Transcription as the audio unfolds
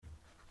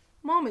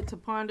moment to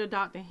ponder,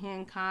 Dr.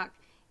 Hancock.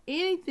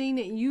 Anything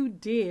that you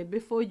did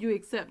before you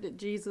accepted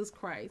Jesus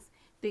Christ,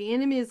 the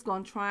enemy is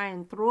going to try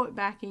and throw it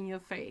back in your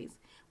face.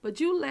 But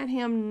you let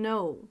him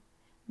know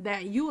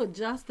that you are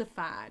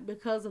justified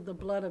because of the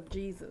blood of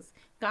Jesus.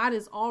 God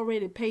has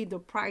already paid the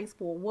price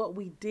for what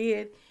we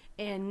did.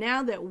 And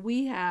now that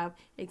we have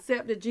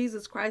accepted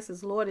Jesus Christ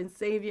as Lord and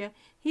Savior,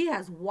 he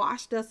has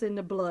washed us in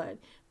the blood.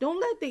 Don't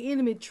let the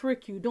enemy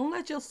trick you. Don't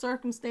let your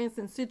circumstance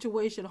and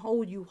situation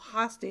hold you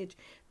hostage,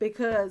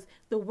 because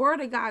the word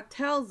of God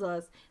tells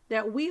us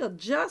that we are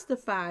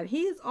justified.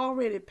 He has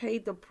already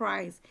paid the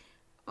price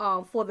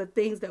for the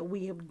things that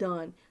we have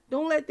done.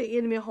 Don't let the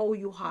enemy hold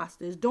you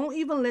hostage. Don't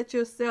even let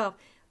yourself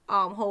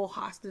hold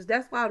hostage.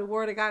 That's why the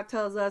word of God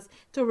tells us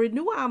to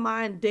renew our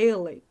mind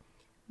daily.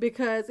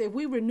 Because if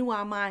we renew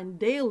our mind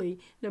daily,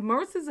 the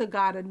mercies of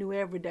God are new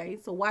every day.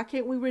 So why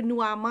can't we renew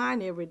our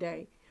mind every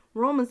day?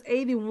 Romans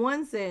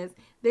 8:1 says,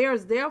 there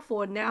is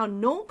therefore now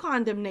no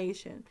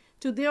condemnation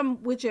to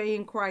them which are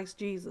in Christ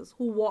Jesus,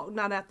 who walk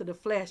not after the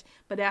flesh,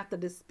 but after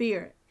the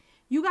Spirit.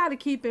 You got to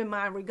keep in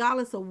mind,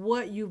 regardless of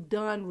what you've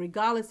done,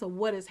 regardless of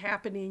what has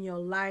happened in your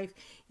life,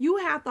 you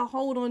have to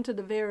hold on to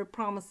the very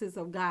promises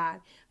of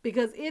God,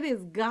 because it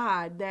is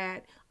God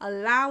that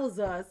allows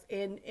us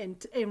and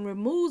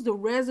removes the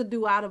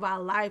residue out of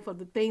our life of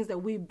the things that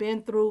we've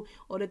been through,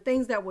 or the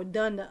things that were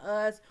done to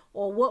us,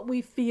 or what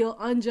we feel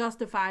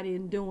unjustified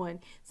in doing.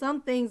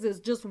 Some things is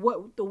just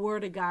what the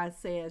word of God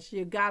says.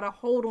 You got to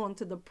hold on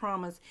to the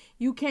promise.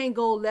 You can't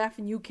go left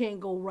and you can't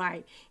go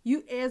right.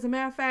 As a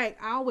matter of fact,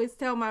 I always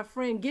tell my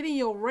friend, get in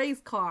your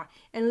race car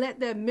and let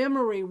that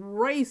memory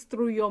race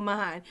through your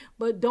mind.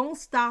 But don't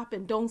stop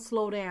and don't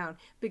slow down,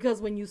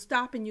 because when you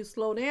stop and you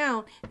slow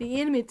down,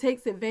 the enemy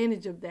takes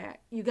advantage of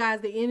that. You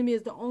guys, the enemy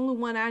is the only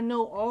one I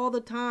know all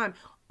the time,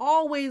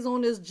 always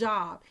on his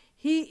job.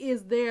 He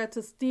is there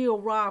to steal,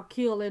 rob,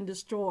 kill, and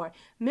destroy.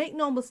 Make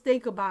no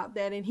mistake about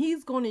that. And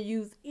he's going to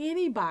use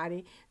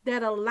anybody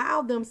that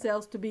allow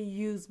themselves to be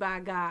used by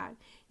God.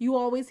 You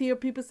always hear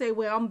people say,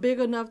 well, I'm big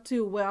enough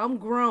to, well, I'm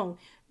grown.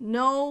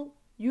 No,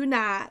 you're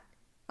not.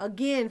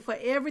 Again, for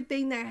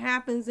everything that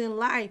happens in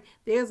life,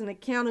 there's an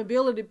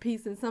accountability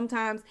piece. And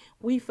sometimes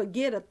we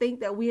forget or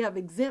think that we have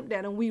exempt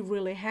that, and we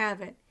really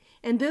haven't.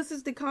 And this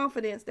is the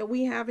confidence that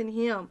we have in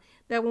him,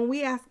 that when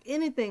we ask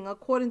anything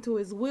according to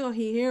his will,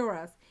 he hears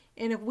us.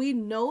 And if we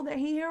know that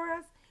he hears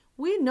us,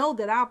 we know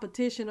that our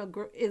petition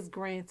is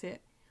granted.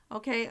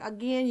 Okay,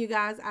 again, you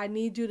guys, I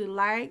need you to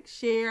like,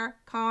 share,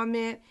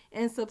 comment,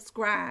 and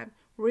subscribe.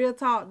 Real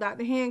talk,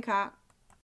 Dr. Hancock.